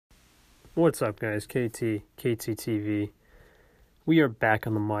What's up, guys? KTTV. We are back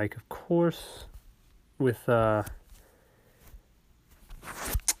on the mic, of course, with another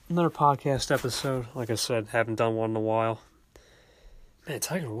podcast episode. Like I said, haven't done one in a while. Man,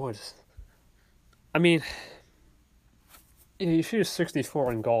 Tiger Woods. I mean, you shoot a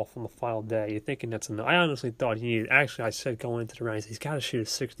 64 in golf on the final day. You're thinking that's enough. I honestly thought he needed. Actually, I said going into the round, he's got to shoot a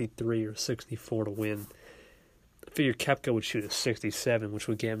 63 or 64 to win. I figured Koepka would shoot a 67, which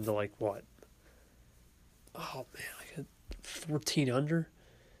would get him to what? Oh man, like a 14 under.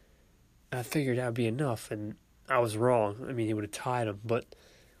 I figured that would be enough, and I was wrong. I mean, he would have tied him, but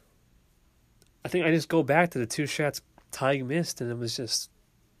I think I just go back to the two shots Tiger missed, and it was just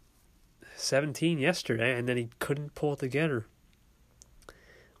 17 yesterday, and then he couldn't pull it together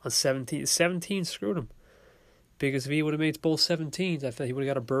on 17. 17 screwed him. Because if he would have made both 17s, I felt he would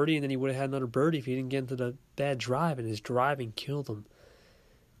have got a birdie, and then he would have had another birdie if he didn't get into the bad drive, and his driving killed him.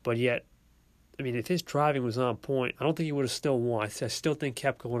 But yet, I mean, if his driving was on point, I don't think he would have still won. I still think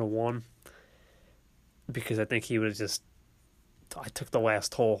Koepka would have won because I think he would have just. I took the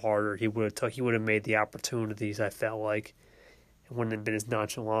last hole harder. He would have made the opportunities. I felt like it wouldn't have been as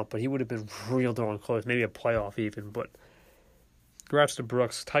nonchalant, but he would have been real darn close, maybe a playoff even. But congrats to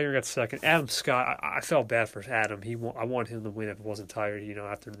Brooks. Tiger got second. Adam Scott. I felt bad for Adam. I wanted him to win if it wasn't Tiger.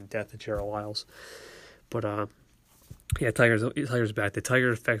 After the death of Gerald Lyles. But yeah, Tiger's back. The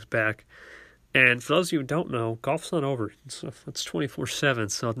Tiger effect's back. And for those of you who don't know, golf's not over. It's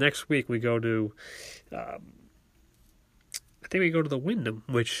 24/7. So next week we go to, I think we go to the Wyndham,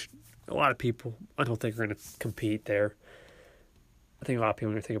 which a lot of people, I don't think are going to compete there. I think a lot of people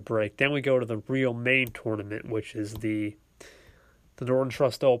are going to take a break. Then we go to the real main tournament, which is the Northern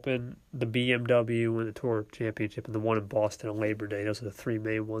Trust Open, the BMW, and the Tour Championship, and the one in Boston on Labor Day. Those are the three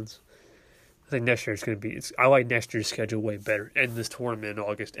main ones. I think next year it's going to be. I like next year's schedule way better. End this tournament in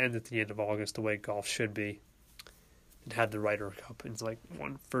August. End at the end of August, the way golf should be. It had the Ryder Cup in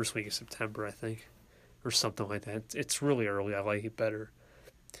first week of September, I think, or something like that. It's really early. I like it better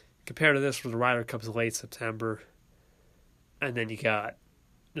compared to this, where the Ryder Cup's late September, and then you got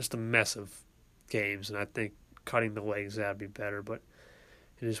just a mess of games. And I think cutting the legs that'd be better, but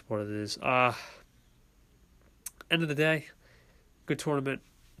it is what it is. End of the day, good tournament.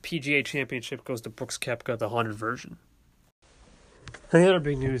 PGA Championship goes to Brooks Koepka, the 100 version. And the other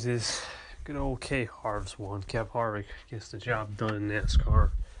big news is good old K Harv's won. Kev Harvick gets the job done in NASCAR.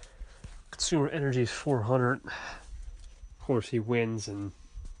 Consumer Energy's 400. Of course, he wins, and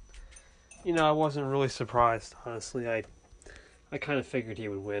I wasn't really surprised. Honestly, I kind of figured he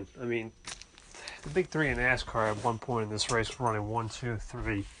would win. I mean, the big three in NASCAR at one point in this race were running 1, 2,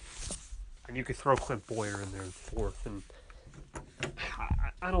 3, and you could throw Clint Boyer in there in fourth, and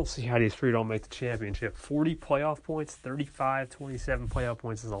I don't see how these three don't make the championship. 40 playoff points, 35, 27 playoff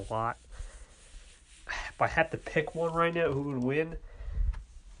points is a lot. If I had to pick one right now who would win,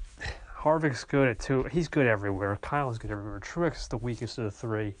 Harvick's good at two. He's good everywhere. Kyle's good everywhere. Truex is the weakest of the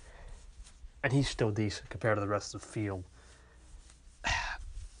three, and he's still decent compared to the rest of the field.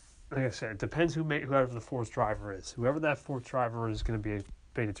 Like I said, it depends whoever the fourth driver is. Whoever that fourth driver is going to be a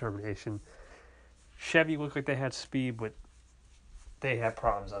big determination. Chevy looked like they had speed, but they have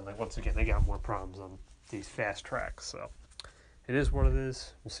problems once again, they got more problems on these fast tracks. So it is what it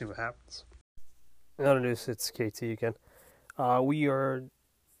is. We'll see what happens. Another news, it's KT again. We are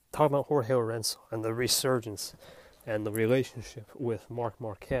talking about Jorge Lorenzo and the resurgence and the relationship with Marc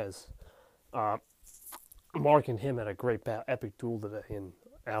Marquez. Mark and him had a great epic duel today in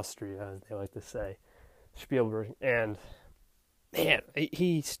Austria, as they like to say. Spielberg. And, man,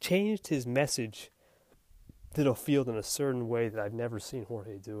 he's changed his message to the field in a certain way that I've never seen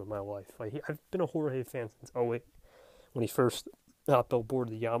Jorge do in my life. I've been a Jorge fan since 2008 when he first billboarded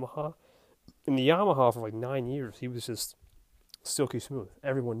the Yamaha. In the Yamaha for 9 years, he was just silky smooth.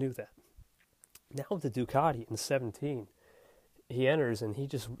 Everyone knew that. Now with the Ducati in 17, he enters and he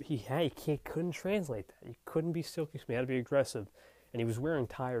couldn't translate that. He couldn't be silky smooth. He had to be aggressive, and he was wearing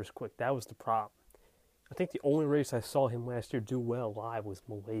tires quick. That was the problem. I think the only race I saw him last year do well live was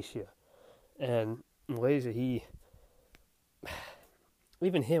Malaysia, and Malaysia, I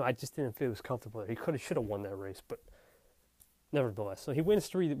just didn't feel he was comfortable there. He should have won that race, but nevertheless. So he wins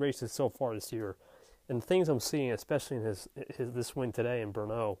 3 races so far this year, and the things I'm seeing, especially in this win today in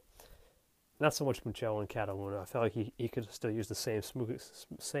Brno, not so much Mugello and Cataluna. I felt like he could still use the same smooth,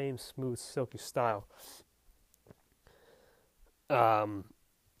 silky style.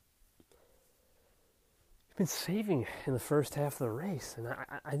 He's been saving in the first half of the race, and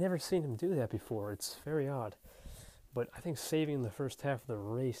I never seen him do that before. It's very odd. But I think saving the first half of the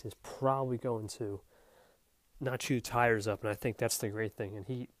race is probably going to not chew tires up, and I think that's the great thing. And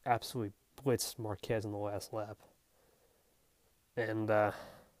he absolutely blitzed Marquez in the last lap. And, 1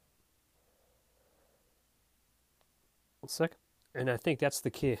 second. And I think that's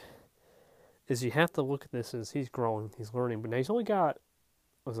the key. Is you have to look at this as he's growing, he's learning. But now he's only got,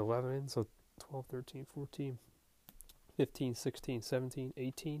 11, so 12, 13, 14, 15, 16, 17,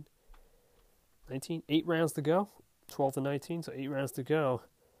 18, 19. 8 rounds to go. 12 to 19, so 8 rounds to go.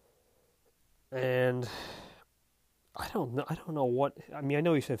 And I don't know what, I mean, I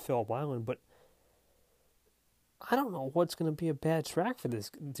know you said Phillip Island, but I don't know what's going to be a bad track for this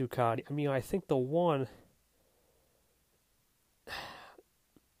Ducati. I mean, I think the one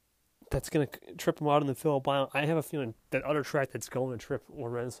that's going to trip him out in the Phillip Island, I have a feeling that other track that's going to trip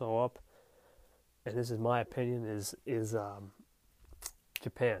Lorenzo up, and this is my opinion, is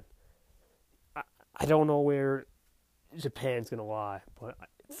Japan. I don't know where Japan's going to lie, but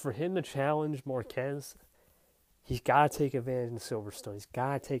for him to challenge Marquez, he's got to take advantage of Silverstone. He's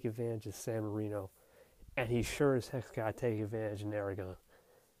got to take advantage of San Marino. And he sure as heck's got to take advantage of Aragon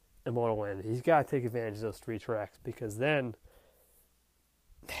and Motorland. He's got to take advantage of those 3 tracks, because then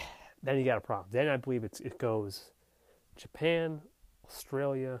you got a problem. Then I believe it goes Japan,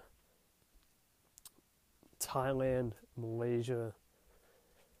 Australia, Thailand, Malaysia,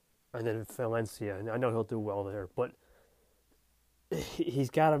 and then Valencia. And I know he'll do well there, but he's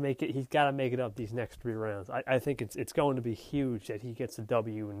got to make it. He's got to make it up these next 3 rounds. I think it's going to be huge that he gets a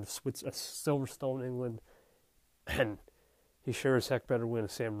W in Silverstone, England, and he sure as heck better win a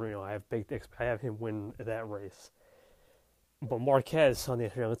San Marino. I have him win that race. But Marquez, on the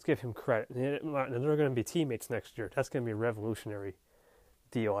other hand, let's give him credit. And they're going to be teammates next year. That's going to be a revolutionary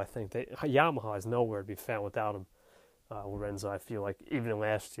deal. I think Yamaha is nowhere to be found without him. Lorenzo, I feel like, even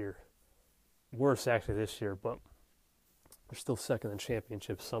last year, worse actually this year, but they're still second in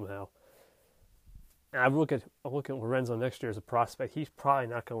championships somehow. And I look at Lorenzo next year as a prospect. He's probably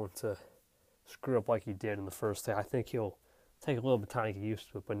not going to screw up like he did in the first half. I think he'll take a little bit of time to get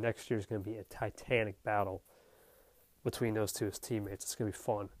used to it, but next year is going to be a titanic battle between those two as teammates. It's going to be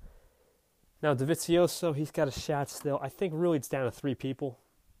fun. Now, Dovizioso, he's got a shot still. I think really it's down to 3 people.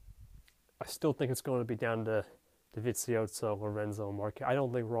 I still think it's going to be down to Dovizioso, Lorenzo, and Marquez. I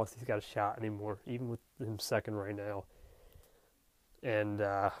don't think Rossi's got a shot anymore, even with him second right now. And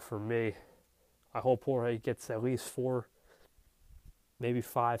for me, I hope Jorge gets at least 4, maybe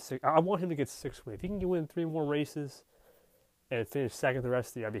 5, 6. I want him to get 6 wins. If he can win 3 more races and finish second the rest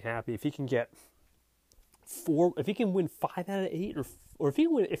of the year, I'd be happy. If he can get 4, if he can win 5 out of 8, or if he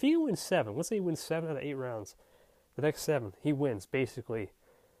can win 7, let's say he wins 7 out of 8 rounds, the next 7 he wins basically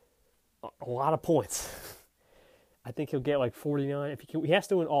a lot of points. I think he'll get like 49. If he has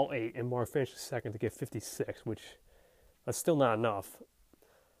to win all 8, and Mark finishes second to get 56, which that's still not enough.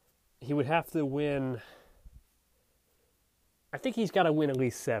 He would have to win. I think he's got to win at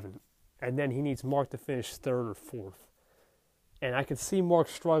least 7, and then he needs Mark to finish 3rd or 4th. And I could see Mark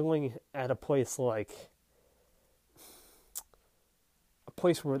struggling at a place where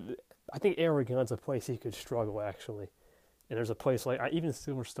I think Aragon's a place he could struggle actually. And there's a place like even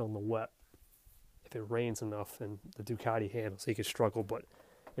Silverstone in the wet, if it rains enough and the Ducati handles, he could struggle. But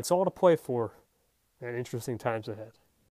it's all to play for, and interesting times ahead.